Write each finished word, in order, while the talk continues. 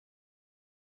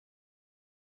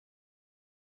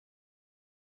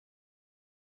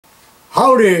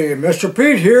Howdy, Mr.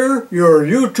 Pete here, your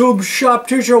YouTube shop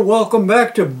teacher. Welcome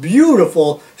back to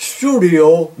beautiful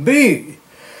Studio B.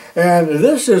 And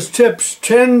this is tips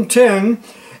 1010,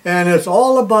 and it's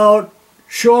all about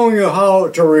showing you how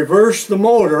to reverse the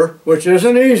motor, which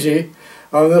isn't easy,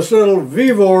 on this little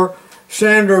VEVOR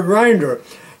sander grinder.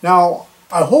 Now,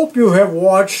 I hope you have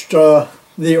watched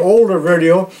the older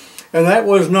video, and that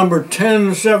was number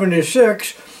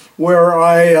 1076, where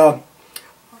I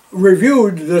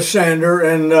reviewed the sander,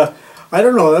 and I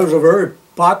don't know, that was a very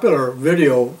popular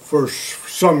video for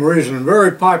some reason,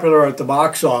 very popular at the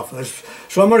box office.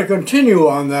 So I'm going to continue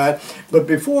on that, but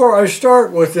before I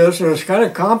start with this, and it's kind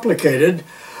of complicated,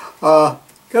 got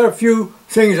a few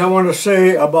things I want to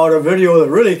say about a video that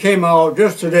really came out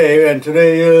just today, and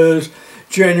today is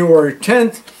January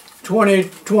 10th,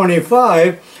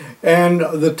 2025, and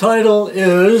the title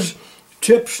is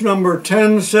Tips number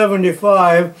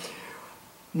 1075,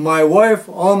 My Wife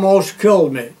Almost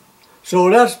Killed Me. So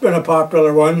that's been a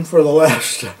popular one for the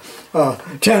last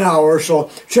 10 hours, so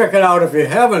check it out if you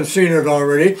haven't seen it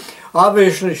already.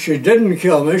 Obviously she didn't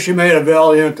kill me, she made a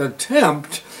valiant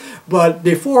attempt, but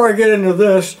before I get into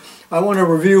this, I want to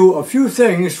review a few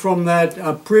things from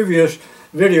that previous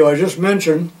video I just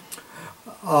mentioned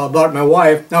about my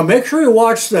wife. Now make sure you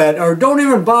watch that, or don't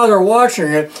even bother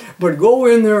watching it, but go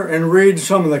in there and read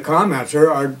some of the comments.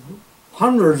 There are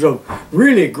hundreds of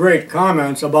really great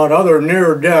comments about other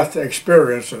near-death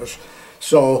experiences.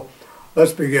 So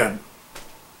let's begin.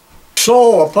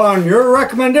 So upon your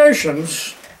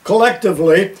recommendations,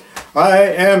 collectively, I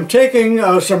am taking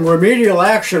some remedial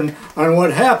action on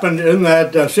what happened in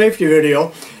that safety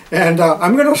video, and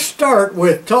I'm going to start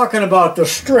with talking about the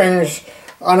strings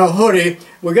on a hoodie.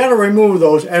 We got to remove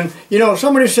those. And you know,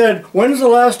 somebody said, when's the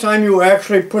last time you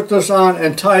actually put this on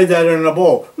and tied that in a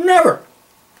bow? Never.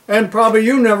 And probably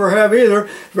you never have either.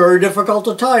 Very difficult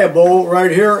to tie a bow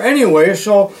right here anyway,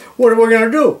 so what are we going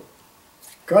to do?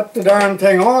 Cut the darn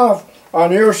thing off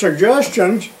on your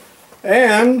suggestions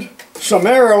and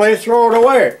summarily throw it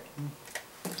away.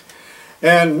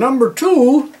 And number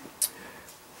two,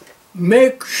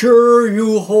 make sure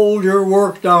you hold your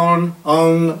work down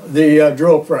on the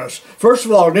drill press. First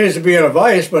of all, it needs to be in a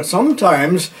vise, but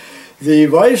sometimes the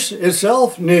vise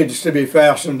itself needs to be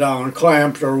fastened down,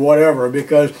 clamped or whatever,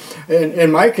 because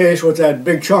in my case with that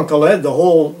big chunk of lead, the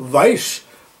whole vise,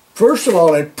 first of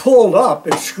all, it pulled up,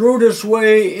 it screwed its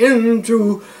way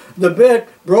into the bit,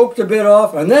 broke the bit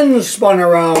off, and then spun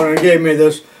around and gave me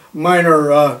this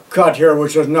minor cut here,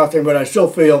 which is nothing, but I still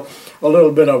feel a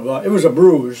little bit of, it was a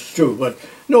bruise too, but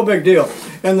no big deal.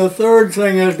 And the third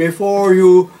thing is, before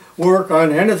you work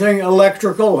on anything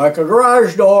electrical, like a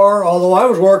garage door, although I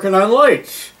was working on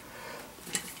lights,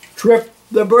 trip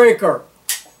the breaker,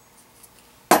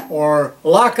 or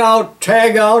lock out,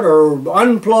 tag out, or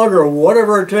unplug, or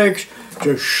whatever it takes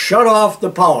to shut off the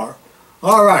power.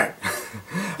 All right,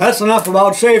 that's enough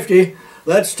about safety.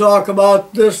 Let's talk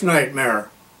about this nightmare.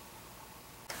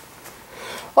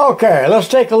 Okay, let's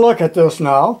take a look at this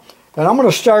now. And I'm going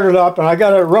to start it up, and I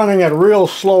got it running at real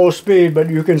slow speed, but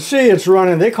you can see it's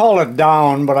running. They call it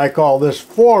down, but I call this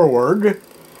forward.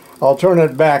 I'll turn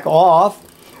it back off.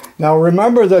 Now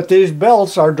remember that these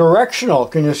belts are directional.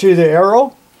 Can you see the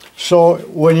arrow? So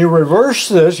when you reverse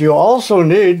this, you also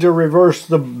need to reverse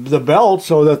the belt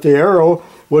so that the arrow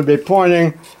would be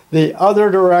pointing the other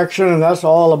direction, and that's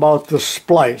all about the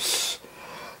splice.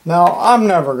 Now, I'm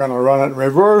never going to run it in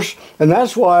reverse, and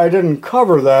that's why I didn't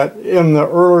cover that in the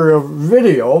earlier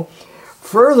video.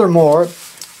 Furthermore,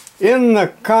 in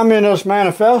the Communist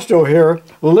Manifesto here,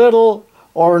 little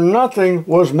or nothing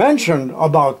was mentioned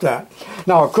about that.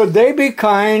 Now, could they be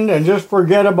kind and just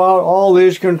forget about all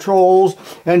these controls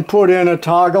and put in a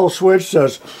toggle switch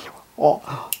that's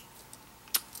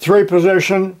 3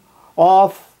 position,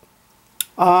 off,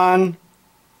 on,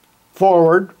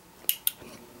 forward,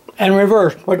 and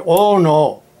reverse? But oh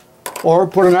no. Or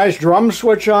put a nice drum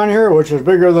switch on here, which is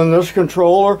bigger than this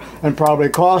controller and probably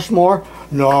costs more.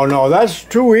 No, that's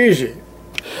too easy.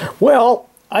 Well,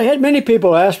 I had many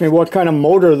people ask me what kind of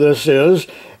motor this is,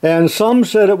 and some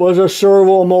said it was a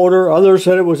servo motor, others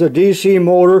said it was a DC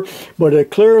motor, but it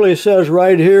clearly says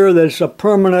right here that it's a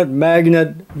permanent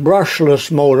magnet brushless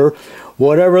motor,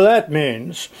 whatever that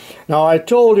means. Now, I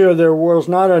told you there was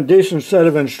not a decent set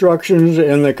of instructions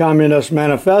in the Communist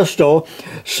Manifesto,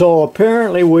 so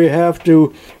apparently we have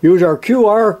to use our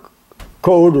QR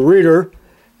code reader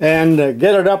and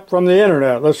get it up from the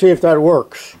internet. Let's see if that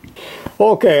works.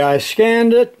 Okay, I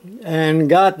scanned it and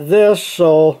got this,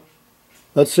 so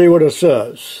let's see what it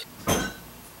says.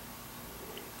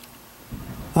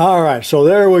 All right, so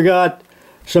there we got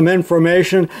some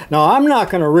information. Now, I'm not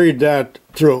going to read that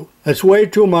through. It's way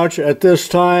too much at this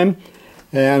time,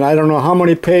 and I don't know how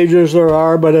many pages there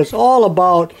are, but it's all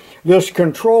about this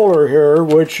controller here,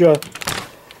 which is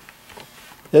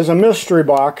a mystery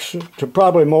box to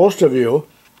probably most of you.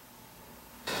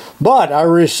 But I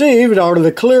received out of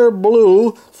the clear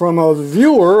blue from a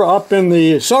viewer up in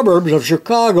the suburbs of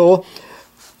Chicago,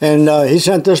 and he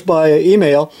sent this by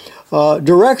email,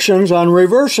 directions on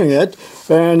reversing it,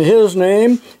 and his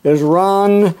name is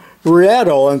Ron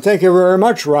Rietto, and thank you very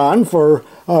much, Ron, for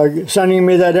sending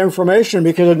me that information,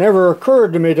 because it never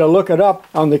occurred to me to look it up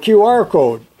on the QR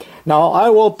code. Now, I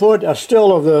will put a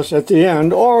still of this at the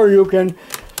end, or you can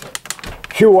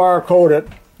QR code it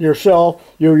yourself.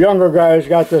 You younger guys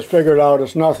got this figured out.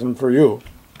 It's nothing for you.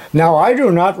 Now, I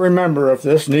do not remember if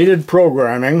this needed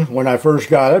programming when I first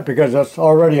got it, because that's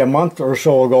already a month or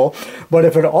so ago. But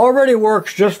if it already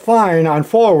works just fine on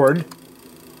forward,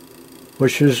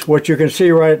 which is what you can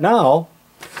see right now,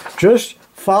 just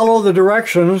follow the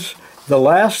directions, the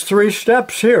last 3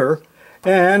 steps here,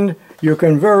 and you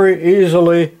can very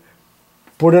easily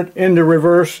put it into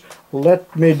reverse.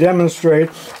 Let me demonstrate.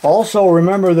 Also,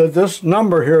 remember that this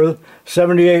number here,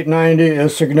 7890,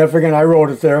 is significant. I wrote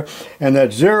it there. And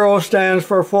that 0 stands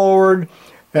for forward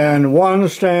and 1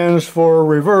 stands for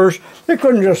reverse. They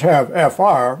couldn't just have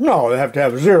FR. No, they have to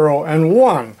have 0 and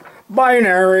 1.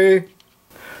 Binary.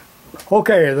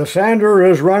 Okay, the sander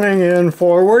is running in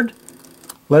forward.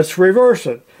 Let's reverse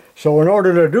it. So in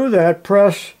order to do that,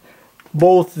 press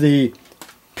both the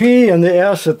P and the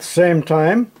S at the same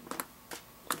time.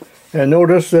 And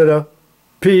notice that a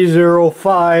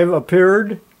P05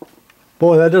 appeared.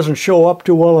 Boy, that doesn't show up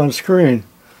too well on screen.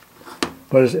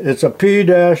 But it's a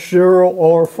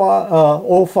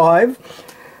P-05.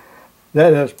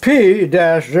 That is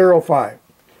P-05.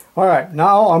 All right,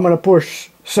 now I'm going to push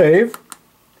save.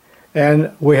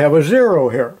 And we have a 0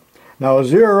 here. Now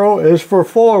 0 is for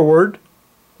forward.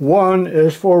 1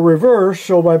 is for reverse.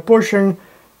 So by pushing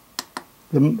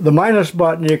the minus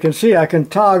button, you can see I can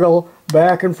toggle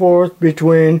back and forth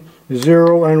between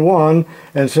 0 and 1,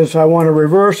 and since I want to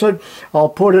reverse it, I'll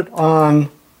put it on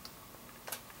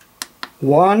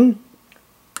 1,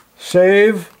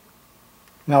 save.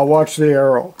 Now watch the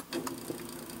arrow.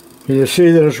 Can you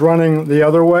see that it's running the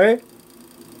other way?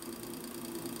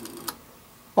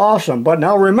 Awesome. But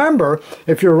now remember,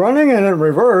 if you're running it in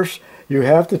reverse, you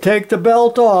have to take the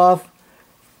belt off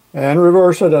and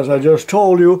reverse it, as I just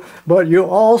told you, but you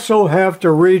also have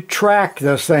to retract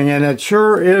this thing, and it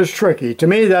sure is tricky. To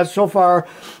me, that's so far,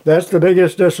 that's the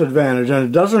biggest disadvantage, and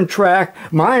it doesn't track,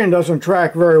 mine doesn't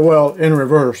track very well in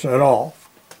reverse at all.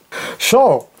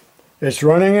 So, it's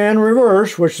running in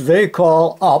reverse, which they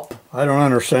call up. I don't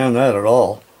understand that at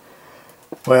all.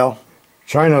 Well,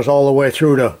 China's all the way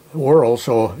through the world,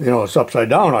 so, you know, it's upside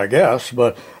down, I guess,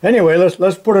 but anyway,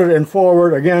 let's put it in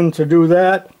forward again to do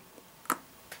that.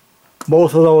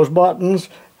 Both of those buttons,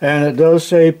 and it does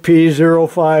say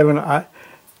P05, and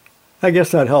I guess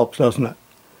that helps, doesn't it?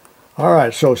 All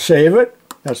right, so save it.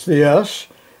 That's the S,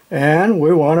 and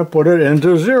we want to put it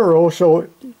into 0, so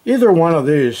either one of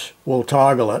these will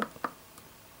toggle it.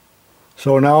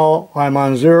 So now I'm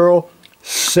on 0,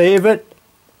 save it,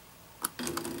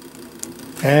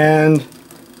 and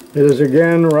it is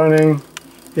again running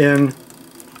in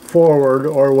forward,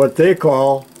 or what they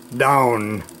call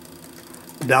down.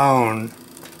 Down.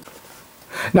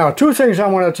 Now, 2 things I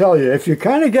want to tell you. If you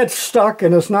kind of get stuck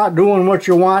and it's not doing what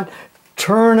you want,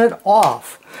 turn it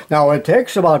off. Now, it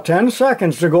takes about 10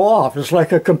 seconds to go off. It's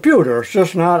like a computer. It's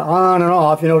just not on and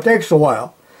off. You know, it takes a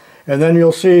while. And then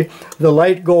you'll see the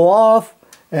light go off,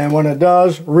 and when it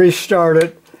does, restart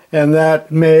it, and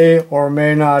that may or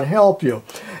may not help you.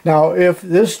 Now, if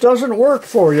this doesn't work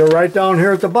for you, right down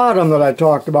here at the bottom that I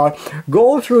talked about,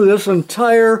 go through this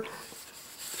entire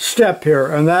step here,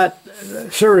 and that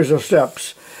series of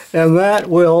steps, and that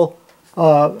will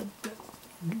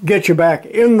get you back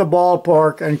in the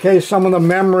ballpark in case some of the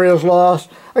memory is lost.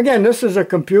 Again, this is a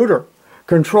computer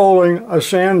controlling a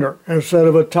sander instead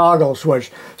of a toggle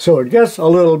switch, so it gets a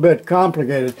little bit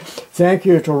complicated. Thank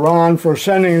you to Ron for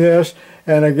sending this,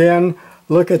 and again,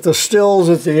 look at the stills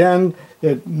at the end.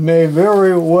 It may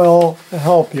very well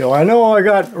help you. I know I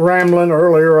got rambling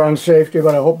earlier on safety,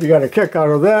 but I hope you got a kick out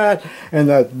of that and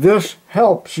that this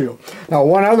helps you. Now,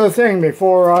 one other thing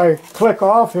before I click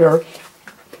off here,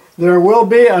 there will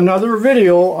be another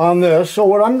video on this. So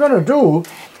what I'm going to do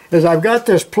is I've got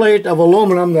this plate of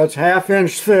aluminum that's 1/2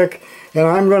 inch thick, and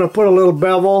I'm going to put a little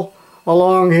bevel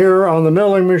along here on the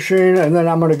milling machine, and then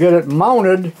I'm going to get it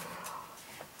mounted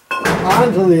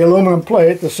onto the aluminum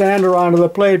plate, the sander onto the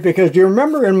plate, because do you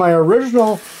remember in my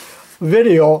original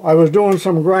video, I was doing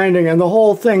some grinding and the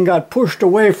whole thing got pushed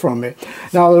away from me.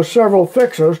 Now there's several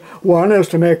fixes. One is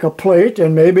to make a plate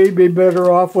and maybe be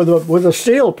better off with a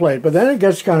steel plate, but then it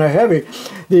gets kind of heavy.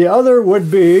 The other would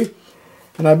be,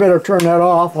 and I better turn that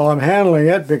off while I'm handling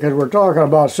it because we're talking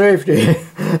about safety.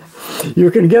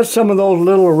 You can get some of those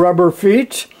little rubber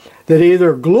feet that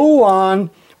either glue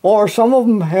on, or some of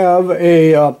them have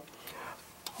a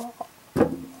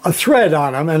thread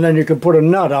on them, and then you can put a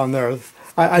nut on there.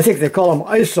 I think they call them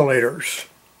isolators.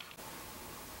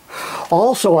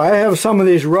 Also, I have some of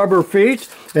these rubber feet,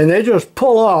 and they just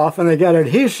pull off, and they got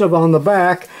adhesive on the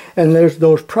back, and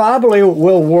those probably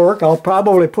will work. I'll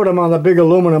probably put them on the big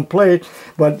aluminum plate,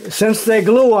 but since they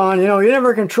glue on, you know, you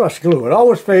never can trust glue. It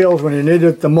always fails when you need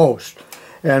it the most,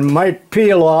 and might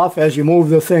peel off as you move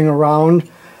the thing around.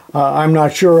 I'm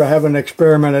not sure. I haven't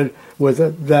experimented with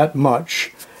it that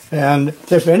much. And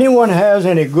if anyone has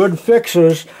any good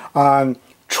fixes on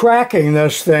tracking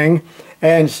this thing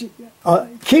and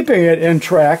keeping it in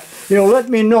track, you know, let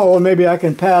me know and maybe I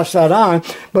can pass that on.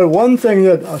 But one thing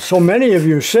that so many of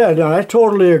you said, and I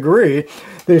totally agree,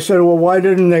 they said, well, why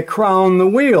didn't they crown the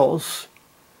wheels?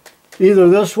 Either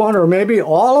this one or maybe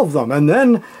all of them, and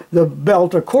then the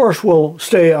belt, of course, will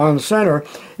stay on center.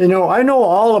 You know, I know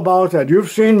all about that. You've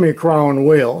seen me crown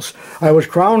wheels. I was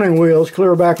crowning wheels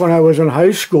clear back when I was in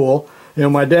high school. You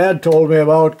know, my dad told me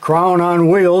about crown on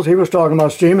wheels. He was talking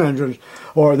about steam engines.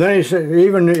 Or then he said, he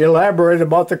even elaborated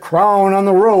about the crown on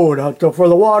the road for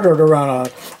the water to run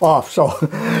off. So,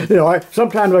 you know,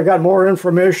 sometimes I got more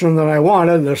information than I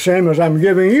wanted, the same as I'm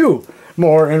giving you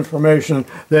more information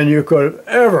than you could have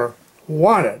ever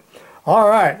wanted. All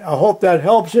right, I hope that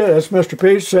helps you. It's Mr.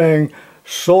 Pete saying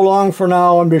so long for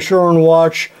now, and be sure and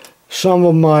watch some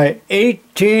of my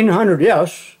 1,800,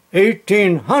 yes,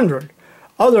 1,800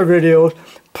 other videos,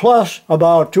 plus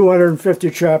about 250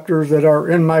 chapters that are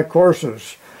in my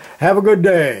courses. Have a good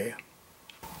day.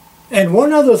 And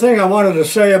one other thing I wanted to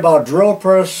say about drill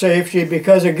press safety,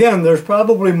 because again, there's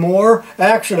probably more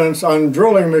accidents on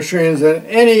drilling machines than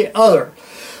any other.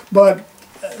 But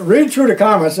read through the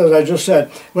comments, as I just said.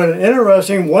 But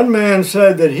interesting, one man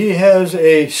said that he has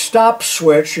a stop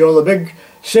switch, you know, the big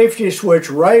safety switch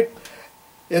right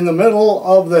in the middle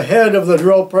of the head of the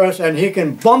drill press, and he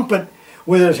can bump it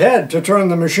with his head to turn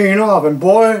the machine off. And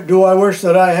boy, do I wish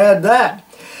that I had that.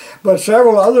 But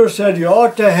several others said you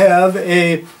ought to have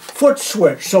a foot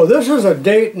switch. So this is a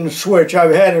Dayton switch.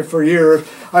 I've had it for years.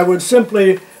 I would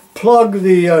simply plug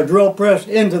the drill press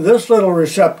into this little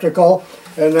receptacle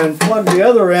and then plug the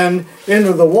other end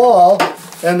into the wall,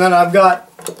 and then I've got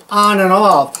on and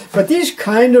off. But these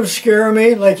kind of scare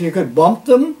me, like you could bump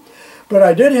them. But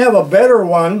I did have a better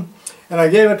one, and I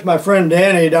gave it to my friend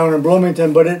Danny down in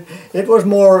Bloomington, but it was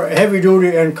more heavy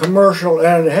duty and commercial,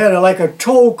 and it had like a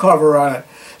toe cover on it.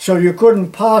 So you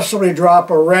couldn't possibly drop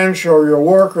a wrench or your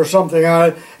work or something on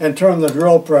it and turn the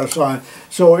drill press on.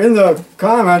 So in the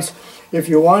comments, if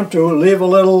you want to, leave a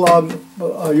little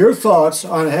your thoughts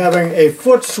on having a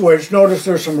foot switch. Notice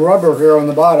there's some rubber here on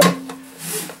the bottom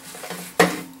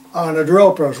on a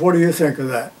drill press. What do you think of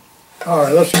that? All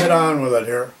right, let's get on with it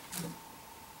here.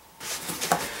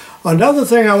 Another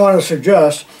thing I want to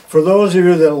suggest for those of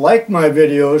you that like my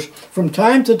videos, from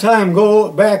time to time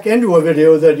go back into a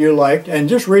video that you liked and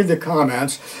just read the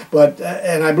comments. But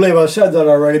and I believe I said that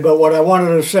already, but what I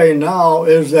wanted to say now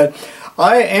is that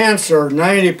I answer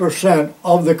 90%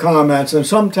 of the comments, and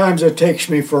sometimes it takes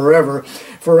me forever.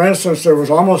 For instance, there was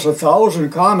almost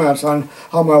 1,000 comments on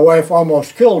how my wife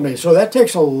almost killed me. So that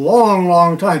takes a long,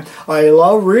 long time. I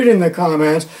love reading the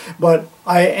comments, but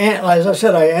as I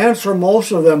said, I answer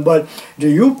most of them. But do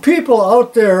you people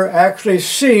out there actually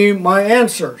see my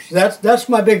answers? That's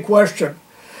my big question.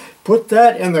 Put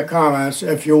that in the comments,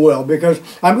 if you will, because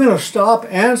I'm going to stop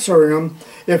answering them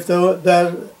if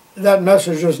that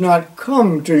message does not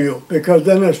come to you, because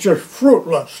then it's just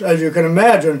fruitless. As you can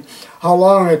imagine how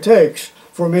long it takes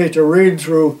for me to read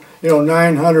through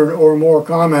 900 or more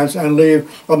comments and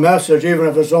leave a message, even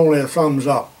if it's only a thumbs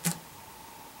up.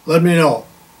 Let me know.